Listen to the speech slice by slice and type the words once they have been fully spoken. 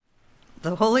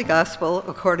The Holy Gospel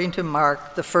according to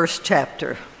Mark, the first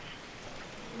chapter.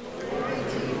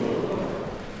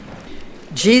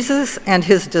 Jesus and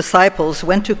his disciples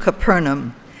went to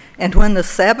Capernaum, and when the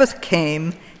Sabbath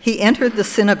came, he entered the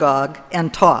synagogue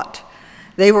and taught.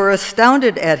 They were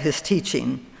astounded at his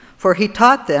teaching, for he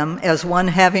taught them as one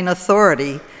having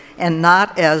authority and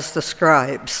not as the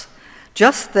scribes.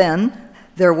 Just then,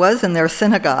 there was in their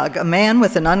synagogue a man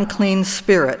with an unclean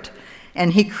spirit,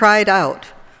 and he cried out,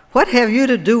 "What have you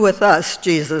to do with us,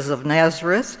 Jesus of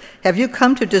Nazareth? Have you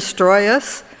come to destroy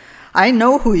us? I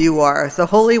know who you are, the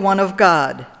Holy One of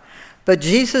God." But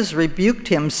Jesus rebuked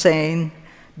him, saying,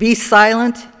 "Be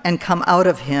silent and come out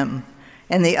of him."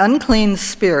 And the unclean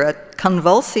spirit,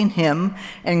 convulsing him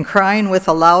and crying with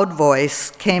a loud voice,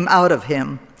 came out of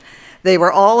him. They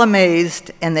were all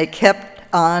amazed, and they kept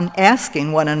on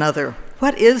asking one another,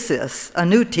 "What is this? A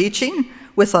new teaching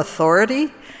with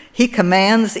authority? He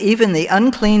commands even the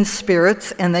unclean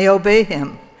spirits, and they obey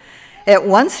him." At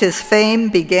once his fame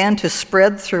began to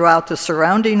spread throughout the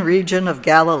surrounding region of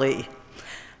Galilee.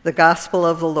 The Gospel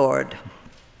of the Lord.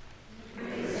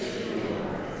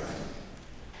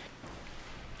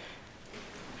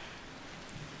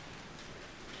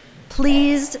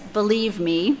 Please believe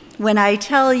me when I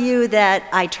tell you that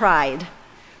I tried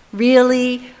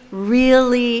really,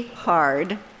 really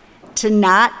hard to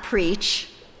not preach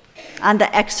on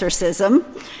the exorcism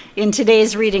in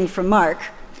today's reading from Mark.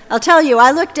 I'll tell you,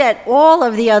 I looked at all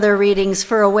of the other readings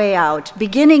for a way out,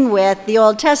 beginning with the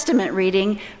Old Testament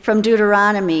reading from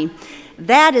Deuteronomy.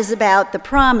 That is about the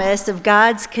promise of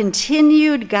God's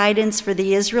continued guidance for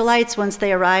the Israelites once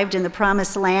they arrived in the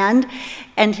Promised Land,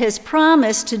 and his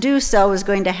promise to do so was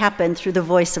going to happen through the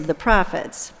voice of the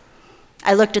prophets.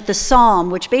 I looked at the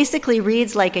Psalm, which basically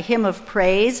reads like a hymn of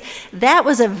praise. That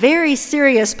was a very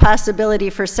serious possibility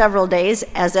for several days,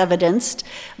 as evidenced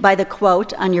by the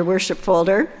quote on your worship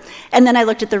folder. And then I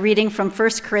looked at the reading from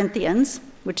 1 Corinthians,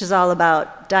 which is all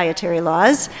about dietary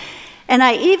laws. And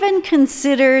I even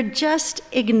considered just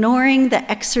ignoring the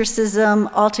exorcism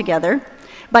altogether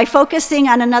by focusing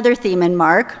on another theme in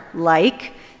Mark,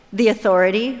 like the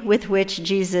authority with which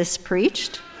Jesus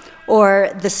preached, or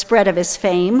the spread of his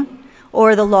fame,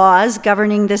 or the laws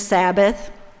governing the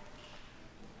Sabbath.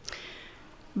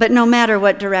 But no matter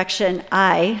what direction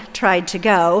I tried to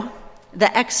go,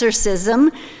 the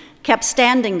exorcism kept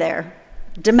standing there,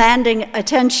 demanding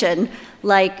attention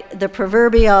like the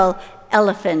proverbial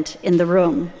elephant in the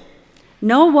room.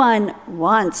 No one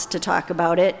wants to talk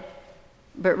about it,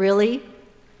 but really,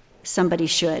 somebody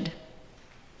should.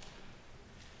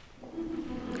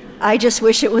 I just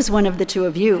wish it was one of the two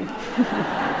of you.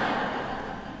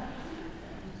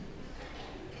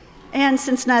 And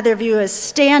since neither of you is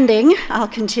standing, I'll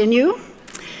continue.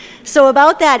 So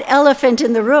about that elephant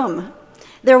in the room,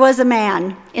 there was a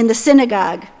man in the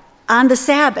synagogue on the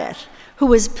Sabbath who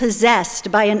was possessed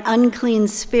by an unclean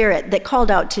spirit that called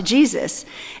out to Jesus.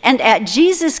 And at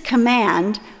Jesus'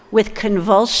 command, with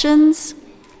convulsions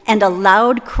and a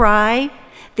loud cry,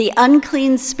 the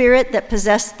unclean spirit that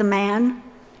possessed the man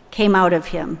came out of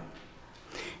him.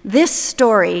 This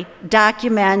story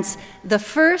documents the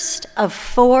first of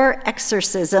 4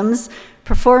 exorcisms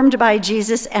performed by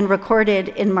Jesus and recorded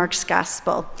in Mark's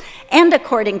gospel. And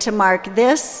according to Mark,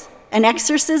 an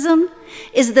exorcism,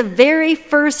 is the very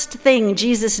first thing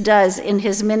Jesus does in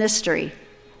his ministry.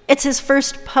 It's his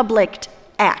first public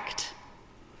act.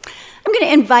 I'm going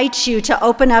to invite you to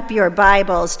open up your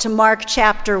Bibles to Mark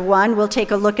chapter 1. We'll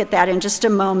take a look at that in just a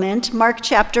moment. Mark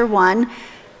chapter 1.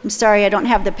 I'm sorry, I don't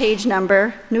have the page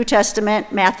number. New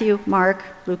Testament, Matthew, Mark,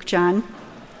 Luke, John.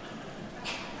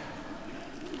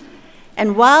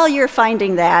 And while you're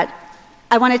finding that,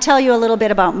 I want to tell you a little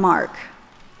bit about Mark.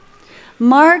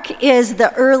 Mark is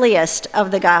the earliest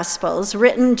of the Gospels,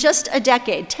 written just a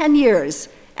decade, 10 years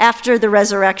after the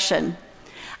resurrection.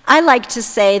 I like to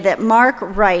say that Mark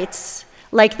writes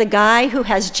like the guy who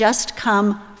has just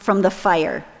come from the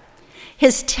fire.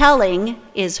 His telling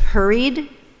is hurried,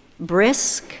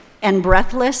 brisk, and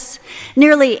breathless.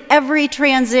 Nearly every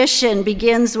transition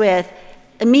begins with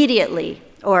immediately,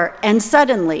 or and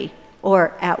suddenly,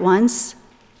 or at once.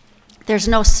 There's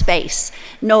no space,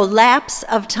 no lapse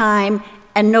of time,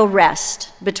 and no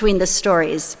rest between the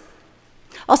stories.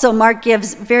 Also, Mark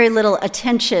gives very little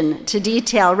attention to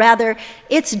detail. Rather,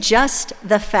 it's just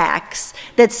the facts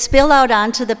that spill out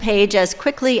onto the page as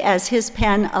quickly as his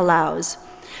pen allows.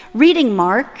 Reading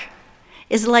Mark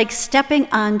is like stepping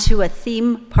onto a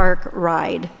theme park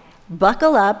ride.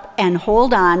 Buckle up and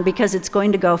hold on because it's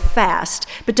going to go fast.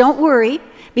 But don't worry,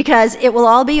 because it will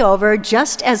all be over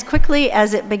just as quickly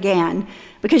as it began.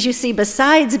 Because you see,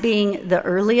 besides being the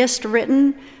earliest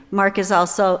written, Mark is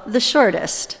also the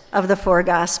shortest of the four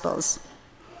Gospels.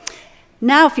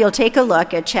 Now, if you'll take a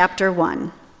look at chapter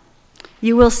 1,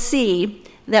 you will see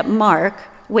that Mark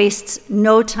wastes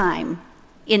no time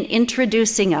in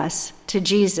introducing us to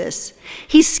Jesus.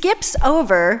 He skips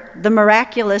over the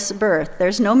miraculous birth.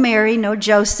 There's no Mary, no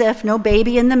Joseph, no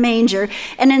baby in the manger,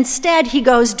 and instead he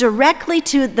goes directly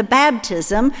to the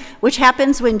baptism, which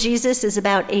happens when Jesus is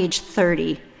about age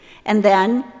 30. And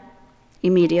then,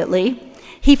 immediately,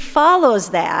 he follows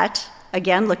that,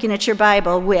 again, looking at your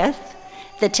Bible, with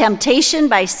the temptation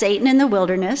by Satan in the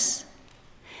wilderness,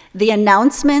 the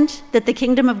announcement that the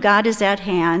kingdom of God is at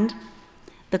hand,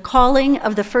 the calling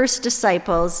of the first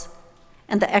disciples,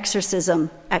 and the exorcism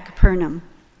at Capernaum.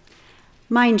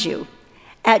 Mind you,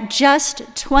 at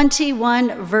just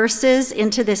 21 verses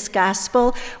into this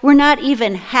gospel, we're not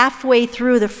even halfway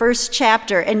through the first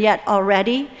chapter, and yet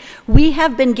already we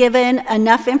have been given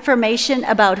enough information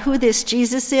about who this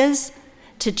Jesus is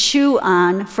to chew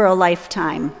on for a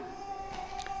lifetime.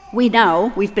 We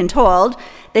know, we've been told,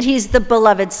 that he's the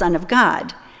beloved Son of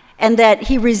God, and that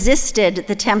he resisted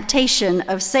the temptation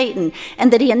of Satan,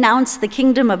 and that he announced the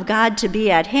kingdom of God to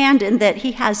be at hand, and that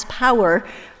he has power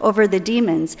over the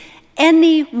demons.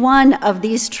 Any one of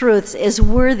these truths is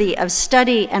worthy of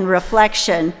study and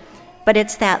reflection, but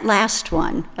it's that last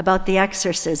one about the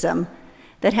exorcism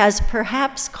that has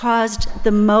perhaps caused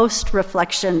the most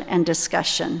reflection and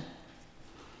discussion.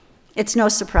 It's no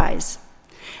surprise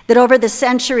that over the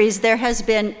centuries there has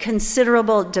been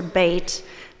considerable debate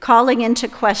calling into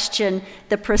question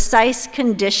the precise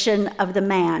condition of the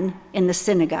man in the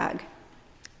synagogue.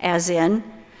 As in,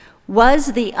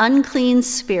 was the unclean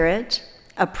spirit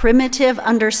a primitive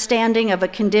understanding of a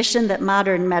condition that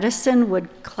modern medicine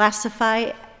would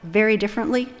classify very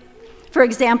differently? For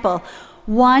example,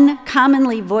 one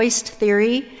commonly voiced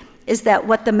theory is that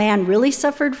what the man really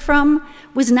suffered from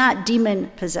was not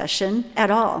demon possession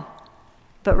at all,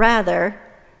 but rather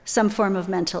some form of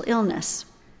mental illness.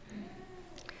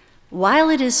 While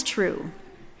it is true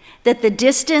that the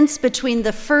distance between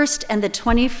the 1st and the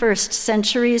 21st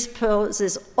centuries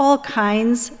poses all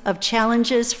kinds of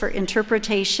challenges for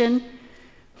interpretation,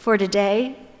 for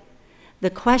today, the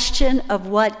question of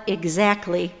what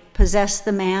exactly possessed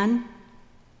the man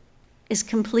is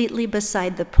completely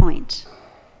beside the point.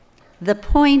 The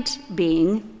point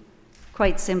being,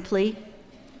 quite simply,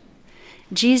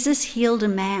 Jesus healed a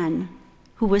man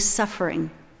who was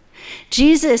suffering.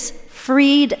 Jesus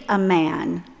freed a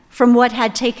man from what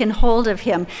had taken hold of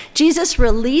him. Jesus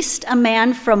released a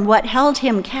man from what held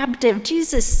him captive.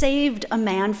 Jesus saved a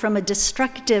man from a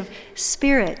destructive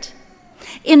spirit.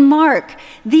 In Mark,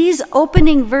 these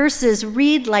opening verses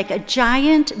read like a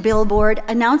giant billboard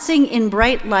announcing in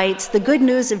bright lights the good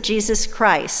news of Jesus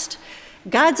Christ.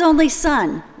 God's only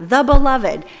Son, the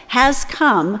Beloved, has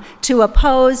come to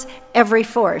oppose every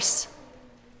force,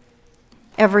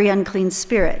 every unclean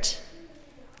spirit,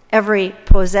 every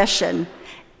possession,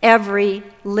 every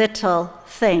little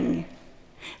thing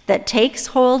that takes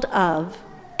hold of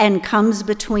and comes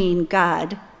between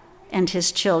God and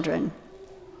his children.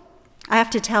 I have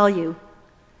to tell you,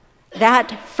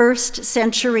 that first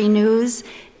century news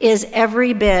is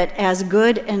every bit as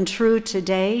good and true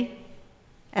today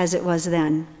as it was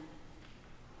then.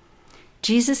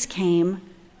 Jesus came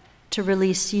to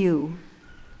release you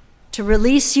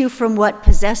from what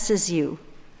possesses you,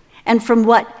 and from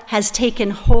what has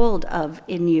taken hold of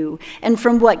in you, and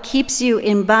from what keeps you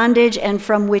in bondage, and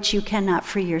from which you cannot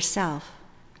free yourself.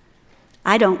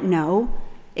 I don't know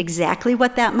exactly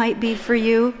what that might be for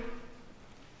you,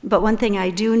 but one thing I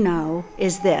do know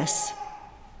is this: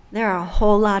 there are a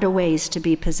whole lot of ways to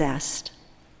be possessed.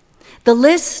 The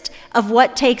list of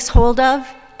what takes hold of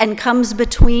and comes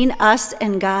between us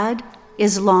and God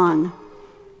is long.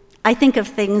 I think of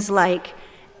things like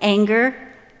anger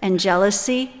and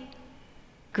jealousy,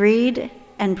 greed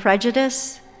and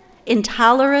prejudice,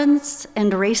 intolerance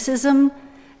and racism,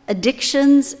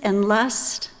 addictions and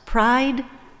lust, pride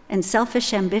and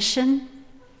selfish ambition.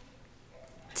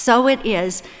 So it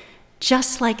is,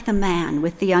 just like the man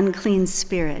with the unclean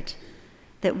spirit,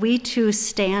 that we too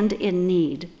stand in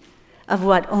need of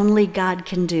what only God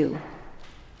can do: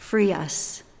 free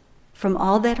us from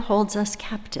all that holds us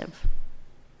captive.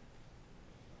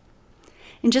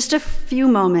 In just a few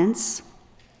moments,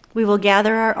 we will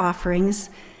gather our offerings,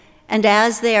 and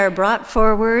as they are brought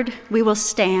forward, we will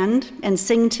stand and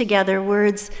sing together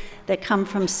words that come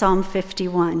from Psalm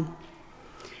 51.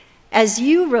 As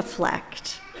you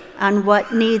reflect on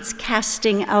what needs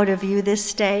casting out of you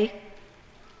this day,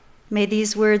 may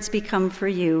these words become for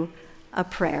you a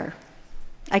prayer.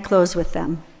 I close with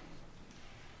them.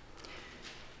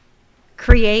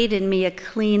 Create in me a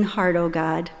clean heart, O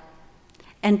God,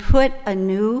 and put a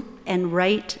new and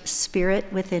right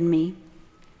spirit within me.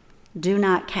 Do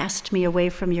not cast me away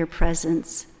from your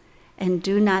presence, and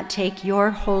do not take your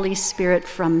Holy Spirit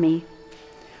from me.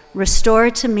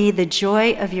 Restore to me the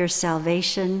joy of your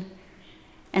salvation,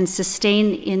 and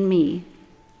sustain in me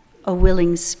a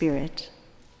willing spirit.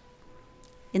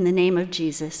 In the name of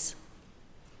Jesus,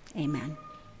 amen.